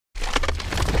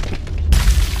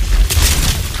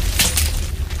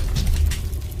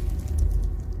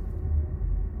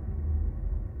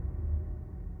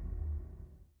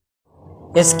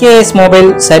SKS mobile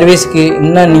சர்வீஸ்க்கு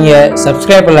இன்னும் நீங்கள்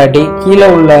subscribe பண்ணாட்டி கீழே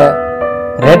உள்ள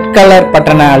ரெட் கலர்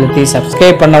பட்டனை அழுத்தி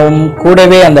சப்ஸ்கிரைப் பண்ணவும்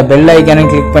கூடவே அந்த பெல் ஐக்கானை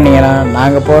கிளிக் பண்ணிங்கன்னா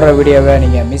நாங்கள் போடுற வீடியோவை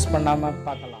நீங்கள் மிஸ் பண்ணாமல்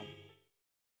பார்க்கலாம்.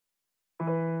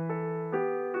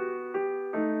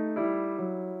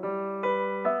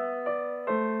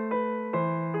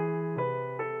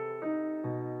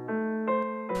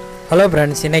 ஹலோ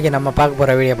ஃப்ரெண்ட்ஸ், இன்றைக்கி நம்ம பார்க்க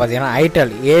போகிற வீடியோ பார்த்தீங்கன்னா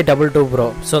Itel A22 Pro.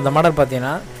 ஸோ இந்த மாடல்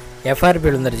பார்த்தீங்கன்னா FRP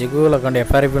வந்துருச்சு, கூகுள் அக்கௌண்ட்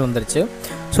FRP வந்துருச்சு.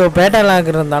 ஸோ பேட்டர் லாக்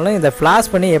இருந்தாலும் இதை ஃப்ளாஷ்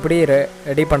பண்ணி எப்படி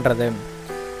ரெடி பண்ணுறது?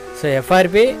 ஸோ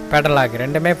FRP பேட்டர் லாக்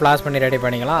ரெண்டுமே ஃப்ளாஷ் பண்ணி ரெடி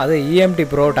பண்ணிக்கலாம். அது UMT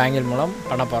Pro டாங்கிள் மூலம்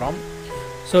பண்ண போகிறோம்.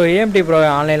 ஸோ UMT Pro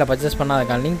ஆன்லைனில் பர்ச்சேஸ் பண்ணால்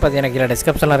அதுக்கான லிங்க் பார்த்தீங்கன்னா கீழே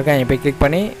டிஸ்கிரிப்ஷனில் இருக்கேன். இப்போ கிளிக்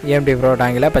பண்ணி UMT Pro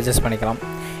டாங்கில் பர்ச்சேஸ் பண்ணிக்கலாம்.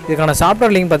 இதுக்கான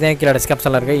சாஃப்ட்வேர் லிங்க் பார்த்தீங்கன்னா கீழே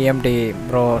டிஸ்கிரிப்ஷனில் இருக்குது, UMT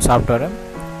Pro சாஃப்ட்வேர்.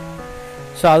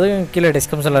 ஸோ அதுவும் கீழே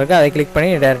டிஸ்கிரிப்ஷனில் இருக்குது, அதை கிளிக் பண்ணி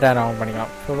டேரெக்டாக ரவுண்ட்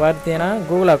பண்ணிக்கலாம். ஸோ பார்த்தீங்கன்னா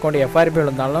கூகுள் அக்கௌண்ட் FRP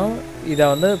இருந்தாலும் இதை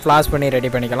வந்து ஃப்ளாஷ் பண்ணி ரெடி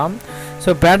பண்ணிக்கலாம். ஸோ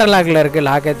பேட்டர் லாக்கில் இருக்குது,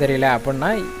 லாக்கே தெரியல அப்படின்னா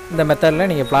இந்த மெத்தடில்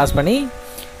நீங்கள் ஃப்ளாஷ் பண்ணி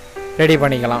ரெடி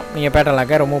பண்ணிக்கலாம். நீங்கள் பேட்டர்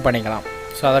லாக்கை ரிமூவ் பண்ணிக்கலாம்.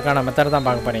 ஸோ அதுக்கான மெத்தட் தான்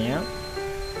பார்க்க போகிறீங்க.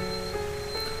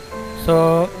 ஸோ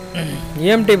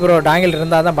UMT Pro டாங்கில்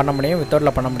இருந்தால் தான் பண்ண முடியும்,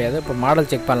 வித்தவுட்டில் பண்ண முடியாது. இப்போ மாடல்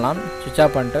செக் பண்ணலாம். சுவிட்ச்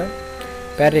ஆஃப் பண்ணிட்டு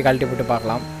பேட்டரி கழட்டி போட்டு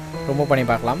பார்க்கலாம், ரிமூவ் பண்ணி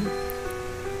பார்க்கலாம்.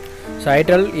 So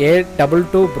Itel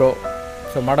A22 Pro.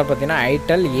 So model பார்த்தீங்கன்னா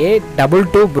Itel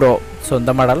A22 Pro. ஸோ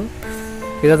இந்த மாடல்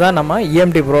இதை தான் நம்ம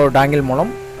UMT Pro டாங்கில்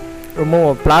மூலம்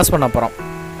ஃப்ளாஷ் பண்ண போகிறோம்,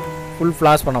 ஃபுல்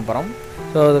ஃப்ளாஷ் பண்ண போகிறோம்.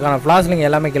 ஸோ இதுக்கான ஃப்ளாஷ் லிங்க்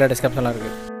எல்லாமே கீழே டிஸ்கிரிப்ஷனில்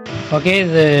இருக்குது. ஓகே,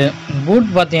 இது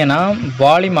பூட் பார்த்தீங்கன்னா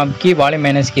வால்யூம் அப் கீ, வால்யூம்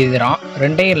மைனஸ் கீ இதுதான்.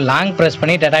 ரெண்டையும் லாங் ப்ரெஸ்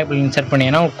பண்ணி டேட்டா கேபிள் இன்சர்ட்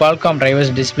பண்ணிங்கன்னா குவால்காம்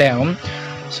டிரைவர்ஸ் டிஸ்பிளே ஆகும்.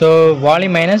 So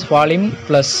volume minus, volume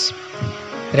plus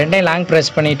ரெண்டையும் லாங்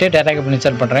ப்ரெஸ் பண்ணிவிட்டு டேட்டா கேபிள்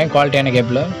இன்ஸ்டால் பண்ணுறேன். குவாலிட்டியான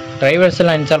கேபிள் டிரைவர்ஸ்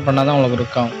எல்லாம் இன்ஸ்டால் பண்ணால் தான் உங்களுக்கு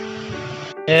இருக்கும்.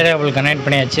 டேட்டா கேபிள் கனெக்ட்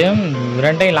பண்ணியாச்சு.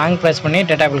 ரெண்டையும் லாங் ப்ரெஸ் பண்ணி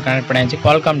டேட்டா கேபிள் கனெக்ட் பண்ணியாச்சு.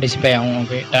 குவால்காம் டிஸ்பிளே ஆகும்.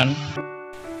 Okay, ton.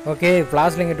 Okay,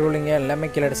 flash link, two link எல்லாமே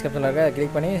கீழே டிஸ்கிரிப்ஷனில் இருக்குது, அதை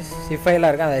கிளிக் பண்ணி சிப் ஃபைலாக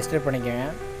இருக்குது, அதை எக்ஸ்ட்ரேட் பண்ணிக்கோங்க.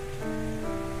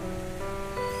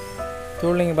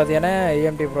 டூ லிங்க் பார்த்தீங்கன்னா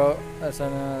UMT Pro.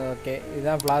 ஓகே,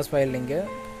 இதுதான் ஃப்ளாஷ் ஃபைல் லிங்க்கு,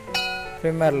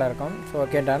 ப்ரீமியரில் இருக்கும். So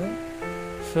okay, ton.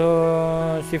 ஸோ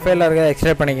சிஃபைலில் இருக்கிறத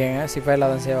எக்ஸ்ட்ரேட் பண்ணிக்கோங்க, சிஃபைலில்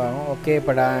தான் சேவ் ஆகும். ஓகே,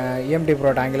 இப்போ UMT Pro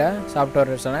டாங்கில்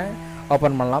சாஃப்ட்வேர் வெர்ஷனை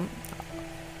ஓப்பன் பண்ணலாம்.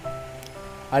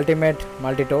 Ultimate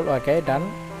multi tool. Okay, ton.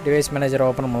 Device மேனேஜரை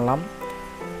ஓப்பன் பண்ணலாம்.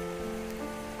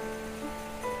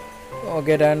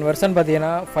 Okay, ton. வெர்ஷன்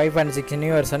பார்த்தீங்கன்னா 5.6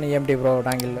 new version UMT Pro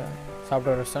டாங்கில்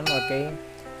software version. Okay,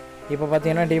 இப்போ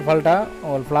பார்த்தீங்கன்னா டிஃபால்ட்டாக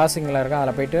உங்களுக்கு ஃப்ளாஷிங்கில் இருக்கும்,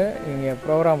 அதில் போய்ட்டு நீங்கள்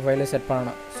ப்ரோக்ராம் ஃபைலை செட்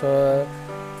பண்ணணும். ஸோ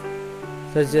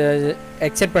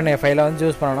எக்ஸெட் பண்ண ஃபைலை வந்து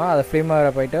சூஸ் பண்ணணும். அதை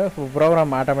ஃப்ரீமாக போய்ட்டு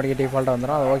ப்ரோக்ராம் ஆட்டோமேட்டிக்காக டிஃபால்ட்டாக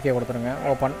வந்துடும். அதை ஓகே கொடுத்துருங்க.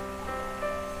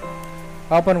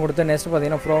 ஓப்பன் கொடுத்து நெக்ஸ்ட்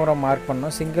பார்த்தீங்கன்னா ப்ரோக்ராம் மார்க்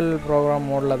பண்ணணும். சிங்கிள் ப்ரோக்ராம்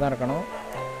மோடில் தான் இருக்கணும்.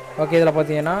 ஓகே, இதில்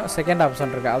பார்த்தீங்கன்னா செகண்ட்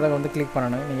ஆப்ஷன் இருக்குது, அதை வந்து கிளிக்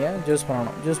பண்ணணும், நீங்கள் சூஸ்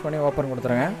பண்ணணும். சூஸ் பண்ணி ஓப்பன்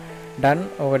கொடுத்துருங்க. டன்.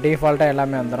 உங்கள் டிஃபால்ட்டாக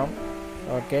எல்லாமே வந்துடும்.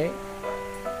 ஓகே,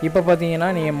 இப்போ பார்த்தீங்கன்னா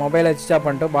நீங்கள் மொபைலை சுவிட்ச் ஆஃப்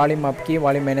பண்ணிட்டு வால்யூம் அப் key,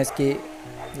 volume minus key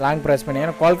long press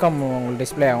பண்ணிங்கன்னா குவால்காம் உங்களுக்கு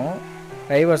டிஸ்பிளே ஆகும்.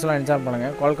 டிரைவர்ஸ்லாம் இன்ஸ்டால்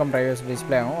பண்ணுங்கள், குவால்காம் டிரைவர்ஸ்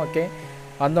டிஸ்பிளே ஆகும். ஓகே,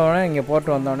 வந்தோடனே இங்கே போர்ட்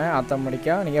வந்தோடனே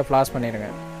ஆட்டோமேட்டிக்காக நீங்கள் ஃப்ளாஷ் பண்ணிடுங்க.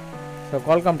 ஸோ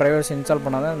குவால்காம் டிரைவர்ஸ் இன்ஸ்டால்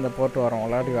பண்ணால் தான் இந்த போர்ட் வரும்,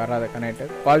 விளையாடி வராது கனெக்ட்.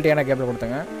 குவாலிட்டியான கேபிள்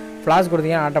கொடுத்துங்க. ஃப்ளாஷ்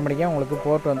கொடுத்தீங்கன்னா ஆட்டோமேட்டிக்காக உங்களுக்கு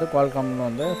போர்ட் வந்து குவால்காம்னு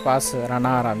வந்து ஃப்ளாஷ் ரன்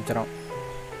ஆக ஆரம்பிச்சிடும்.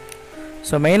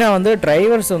 ஸோ மெயினாக வந்து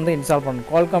டிரைவர்ஸ் வந்து இன்ஸ்டால் பண்ணணும்,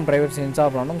 குவால்காம் டிரைவர்ஸ்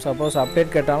இன்ஸ்டால் பண்ணணும். சப்போஸ்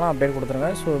அப்டேட் கேட்டாலும் அப்டேட்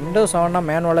கொடுத்துருங்க. ஸோ Windows 7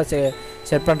 மேனுவலாக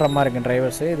செட் பண்ணுற மாதிரி இருக்குது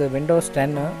டிரைவர்ஸு. இது Windows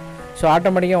 10. ஸோ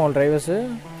ஆட்டோமேட்டிக்காக உங்கள் டிரைவர்ஸு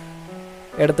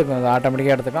எடுத்துக்கும், அது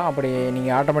ஆட்டோமேட்டிக்காக எடுத்துக்கும். அப்படி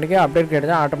நீங்கள் ஆட்டோமேட்டிக்காக அப்டேட்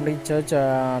கேட்டால் ஆட்டோமேட்டிக் சர்ச்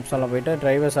ஆப்ஷனில் போய்ட்டு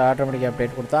டிரைவர்ஸ் ஆட்டோமேட்டிக்காக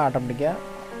அப்டேட் கொடுத்தா ஆட்டோமேட்டிக்காக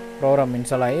ப்ரோக்ராம்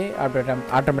இன்ஸ்டால் ஆகி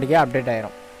ஆட்டோமேட்டிக்காக அப்டேட்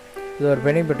ஆகிரும். இது ஒரு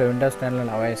பெனிஃபிட் Windows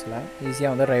 10 அவைஸில்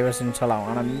ஈஸியாக வந்து டிரைவர்ஸ் இன்ஸ்டால் ஆகும்.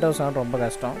 ஆனால் Windows 7 ரொம்ப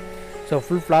கஷ்டம். ஸோ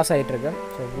ஃபுல் ஃப்ளாஷ் ஆகிட்டுருக்கு.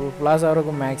 ஸோ ஃபுல் ஃப்ளாஷ்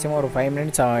ஆகிறதுக்கு மேக்ஸிமம் ஒரு 5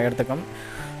 மினிட்ஸ் எடுத்துக்கும்.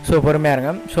 ஸோ பொறுமையாக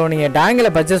இருங்க. ஸோ நீங்கள்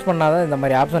டாங்கில் பர்ச்சேஸ் பண்ணாதான் இந்த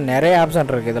மாதிரி ஆப்ஷன், நிறைய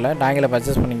ஆப்ஷன் இருக்குது இதில். டாங்கில்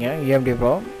பர்ச்சேஸ் பண்ணிங்க UMT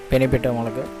Pro பெனிஃபிட்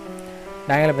உங்களுக்கு.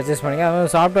 டாங்கில் பர்ச்சேஸ் பண்ணிங்க. அது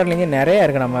சாஃப்ட்வேர் லிங்க் நிறைய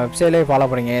இருக்குது, நம்ம வெப்சைட்லேயே ஃபாலோ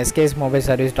பண்ணிங்க.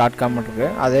 skasmobileservice.com இருக்குது,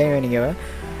 அதையும் நீங்கள்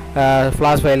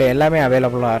ஃப்ளாஷ் ஃபைல் எல்லாமே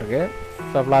அவைலபிளாக இருக்குது.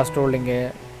 So flash tool link,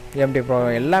 UMT Pro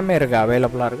எல்லாமே இருக்குது,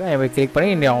 அவைலபிளாக இருக்குது. அதை கிளிக் பண்ணி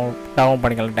நீங்கள் டவுன்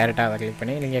பண்ணிக்கலாம், டேரெக்டாக அதை கிளிக்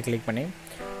பண்ணி நீங்கள் கிளிக் பண்ணி.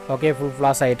 ஓகே, ஃபுல்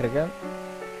ஃப்ளாஷ் ஆகிட்டுருக்கு.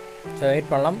 ஸோ வெயிட்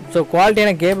பண்ணலாம். ஸோ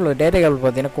குவாலிட்டியான கேபிள், டேட்டா கேபிள்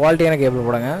பார்த்தீங்கன்னா குவாலிட்டியான கேபிள்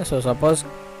போடுங்க. ஸோ சப்போஸ்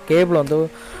கேபிள் வந்து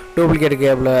டூப்ளிகேட்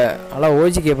கேபிள் அதெல்லாம்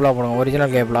OG கேபிளாக போடுங்க,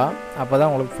 ஒரிஜினல் கேபிளாக. அப்போ தான்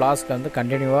உங்களுக்கு ஃப்ளாஷ்க்கு வந்து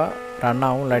கண்டினியூவாக ரன்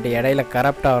ஆகும். இல்லாட்டி இடையில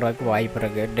கரப்ட் ஆகிறதுக்கு வாய்ப்பு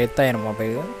இருக்குது, டெத் ஆகிடும்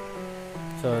மொபைல்.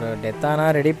 ஸோ ஒரு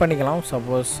டெத்தானால் ரெடி பண்ணிக்கலாம்,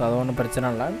 சப்போஸ் அது ஒன்றும் பிரச்சனை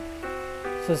இல்லை.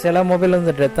 ஸோ சில மொபைல்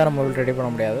வந்து டெத்தான மொபைல் ரெடி பண்ண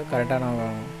முடியாது, கரெக்டான.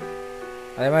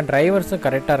 அதே மாதிரி டிரைவர்ஸும்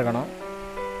கரெக்டாக இருக்கணும்.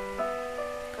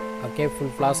 ஓகே,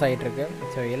 ஃபுல் ஃப்ளாஷ் ஆகிட்டுருக்கு.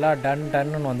 ஸோ எல்லாம்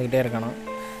டன்னு வந்துக்கிட்டே இருக்கணும்.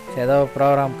 ஏதோ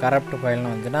ப்ரோக்ராம் கரப்ட் ஃபைல்னு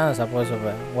வந்துச்சுன்னா சப்போஸ்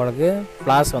உங்களுக்கு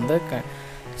ஃப்ளாஷ் வந்து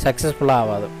சக்ஸஸ்ஃபுல்லாக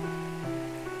ஆகாது.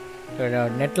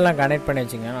 நெட்லாம் கனெக்ட் பண்ணி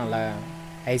வச்சுங்க நல்லா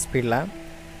ஹை ஸ்பீடில்.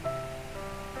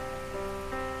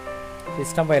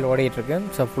 சிஸ்டம் ஃபைல் ஓடிட்டுருக்கு.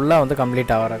 ஸோ ஃபுல்லாக வந்து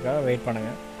கம்ப்ளீட் ஆகிறக்கா வெயிட்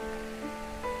பண்ணுங்கள்.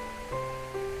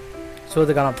 ஸோ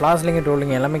இதுக்கான ஃப்ளாஷ் லிங்க் டூல்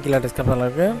லிங்க் எல்லாமே கீழே டிஸ்கிரிப்ஷனில்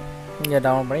இருக்குது. இங்கே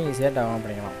டவுன்லோட் பண்ணி ஈஸியாக டவுன்லோட்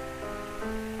பண்ணிக்கலாம்.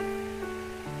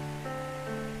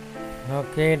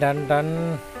 Okay done.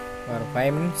 ஒரு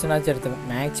 5 மினிட்ஸ்னாச்சும் எடுத்துக்கும்.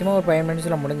 மேக்ஸிமம் ஒரு 5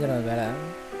 மினிட்ஸில் முடிஞ்சிடும் வேலை.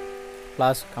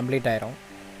 ஃப்ளாஷ் கம்ப்ளீட் ஆயிரும்.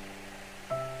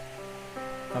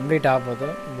 கம்ப்ளீட் ஆகும்போது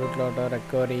பூட்லோட்டோ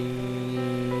recovery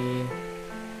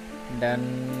ton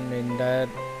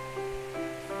winter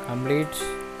complete.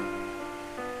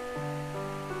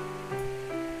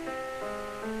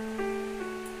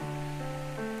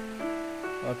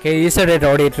 Okay user date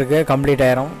ஓடிட்டுருக்கு. கம்ப்ளீட்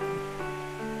ஆயிரும்.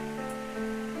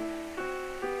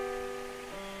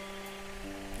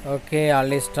 Okay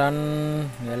all is ton.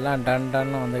 எல்லாம்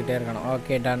டன் வந்துக்கிட்டே இருக்கணும்.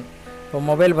 Okay done. இப்போ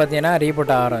மொபைல் பார்த்தீங்கன்னா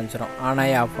ரீபூட் ஆக ஆரம்பிச்சிடும். ஆன்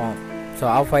ஆகி ஆஃப் ஆகும். ஸோ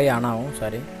ஆஃப் ஆகி ஆன் ஆகும்.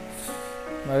 சாரி,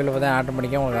 மொபைலில் பார்த்தீங்கன்னா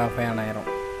ஆட்டோமேட்டிக்காக உங்களுக்கு ஆஃப் ஆகி ஆன் ஆயிரும்.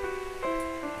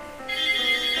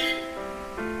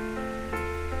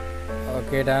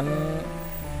 Okay done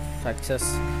success.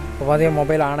 இப்போ பார்த்தீங்கன்னா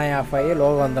மொபைல் ஆன் ஆகி ஆஃப் ஆகி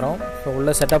லோகோ வந்துடும். ஸோ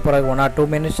உள்ளே செட்டப் போகிறதுக்கு 1 or 2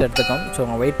 மினிட்ஸ் எடுத்துக்கும். ஸோ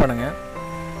உங்கள் வெயிட் பண்ணுங்கள்.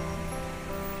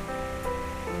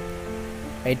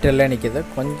 ஐட்டல்லே நிற்கிது.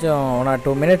 கொஞ்சம் 1 or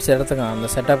 2 மினிட்ஸ் எடுத்துக்கும் அந்த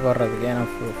செட்டப் வர்றதுக்கு. ஏன்னா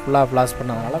ஃபுல்லாக ஃப்ளாஷ்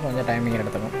பண்ணதுனால கொஞ்சம் டைமிங்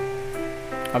எடுத்துக்கும்.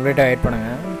 கம்ப்ளீட்டாக வெயிட்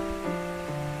பண்ணுங்கள்.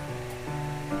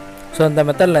 ஸோ இந்த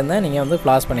மெத்தட்லேருந்து நீங்கள் வந்து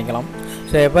ஃப்ளாஷ் பண்ணிக்கலாம்.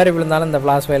 ஸோ எப்போ இருந்தாலும் இந்த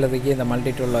ஃப்ளாஷ் ஃபைலுக்கு இந்த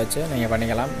மல்டி டூலில் வச்சு நீங்கள்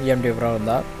பண்ணிக்கலாம். UMT ப்ரோ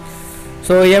இருந்தால்.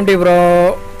 ஸோ UMT ப்ரோ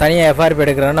தனியாக FRP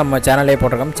எடுக்கிறோன்னு நம்ம சேனல்லே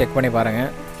போட்டிருக்கோம். செக் பண்ணி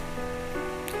பாருங்கள்.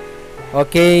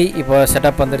 ஓகே இப்போ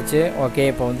செட்டப் வந்துருச்சு. ஓகே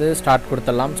இப்போ வந்து ஸ்டார்ட்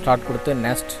கொடுத்துடலாம். ஸ்டார்ட் கொடுத்து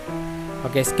நெக்ஸ்ட்.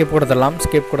 ஓகே ஸ்கிப் கொடுத்துடலாம்.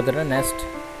 ஸ்கிப் கொடுத்துட்டு next.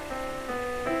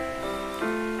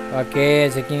 Okay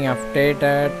checking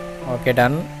updated. Okay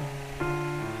done.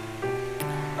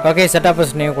 Okay setup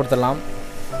new கொடுத்துடலாம்.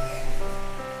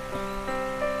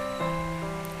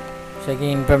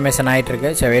 செக்கிங் இன்ஃபர்மேஷன் ஆகிட்டுருக்கு.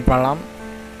 சரி வெயிட் பண்ணலாம்.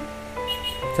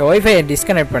 ஸோ ஒய்ஃபை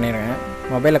டிஸ்கனெக்ட் பண்ணிடுங்க.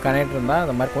 மொபைலில் கனெக்ட் இருந்தால்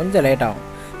அந்த மாதிரி கொஞ்சம் லேட் ஆகும்.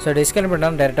 ஸோ டிஸ்கனெக்ட்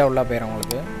பண்ணாலும் டேரெக்டாக உள்ளே போயிடும்.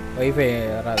 உங்களுக்கு ஒய்ஃபை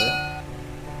வராது.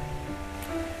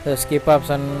 So skip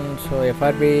option. ஸோ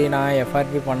நான்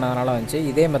FRP பண்ணதுனால வந்துச்சு.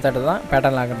 இதே மெத்தடு தான்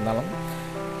பேட்டர்ன் லாக் இருந்தாலும்.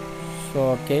 ஸோ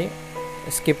ஓகே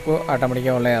ஸ்கிப்பு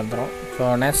ஆட்டோமேட்டிக்காக உள்ளே வந்துடும். ஸோ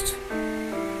நெக்ஸ்ட்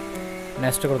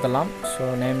கொடுத்துடலாம். ஸோ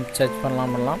நேம் செக்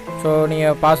பண்ணலாம். ஸோ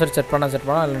நீங்கள் பாஸ்வேர்ட் செட்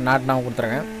பண்ணால் இல்லை நாட்னா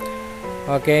கொடுத்துருங்க.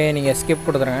 ஓகே நீங்கள் ஸ்கிப்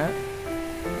கொடுத்துருங்க.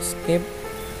 Skip.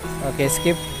 Okay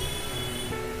skip.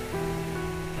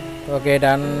 Okay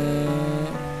done.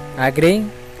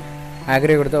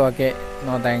 Agri கொடுத்து okay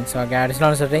no thanks. Okay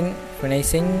additional setting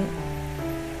finishing.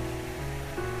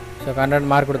 So content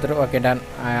mark கொடுத்துட்டு okay done.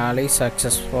 All is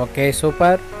success. Okay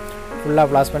super. ஃபுல்லாக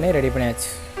ஃப்ளாஷ் பண்ணி ரெடி பண்ணியாச்சு.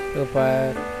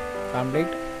 Super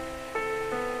complete.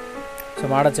 So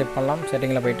model check பண்ணலாம்.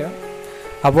 செட்டிங்கில் போய்ட்டு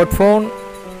about phone.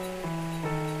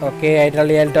 Okay Itel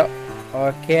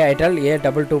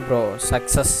A22 Pro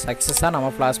சக்ஸஸாக நம்ம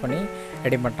flash பண்ணி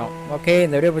ready பண்ணிட்டோம். ஓகே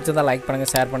இந்த வீடியோ பிடிச்சிருந்தால் லைக்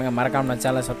பண்ணுங்கள், ஷேர் பண்ணுங்கள், மறக்காம நம்ம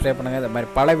சேனலை சப்ஸ்கிரைப் பண்ணுங்கள். இந்த மாதிரி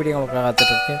பல வீடியோ உங்களுக்கு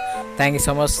காத்துட்ருக்கு. Thank you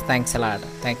so much. Thanks a lot.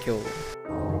 Thank you.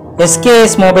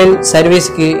 SKS mobile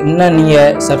சர்வீஸ்க்கு இன்னும்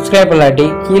நீங்கள் சப்ஸ்கிரைப் இல்லாட்டி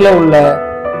கீழே உள்ள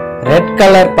ரெட்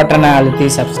கலர் பட்டனை அழுத்தி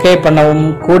சப்ஸ்கிரைப் பண்ணவும்,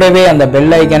 கூடவே அந்த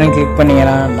பெல் ஐக்கானை கிளிக்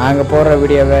பண்ணிங்கன்னா நாங்கள் போடுற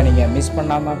வீடியோவை நீங்கள் மிஸ்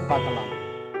பண்ணாமல் பார்க்கலாம்.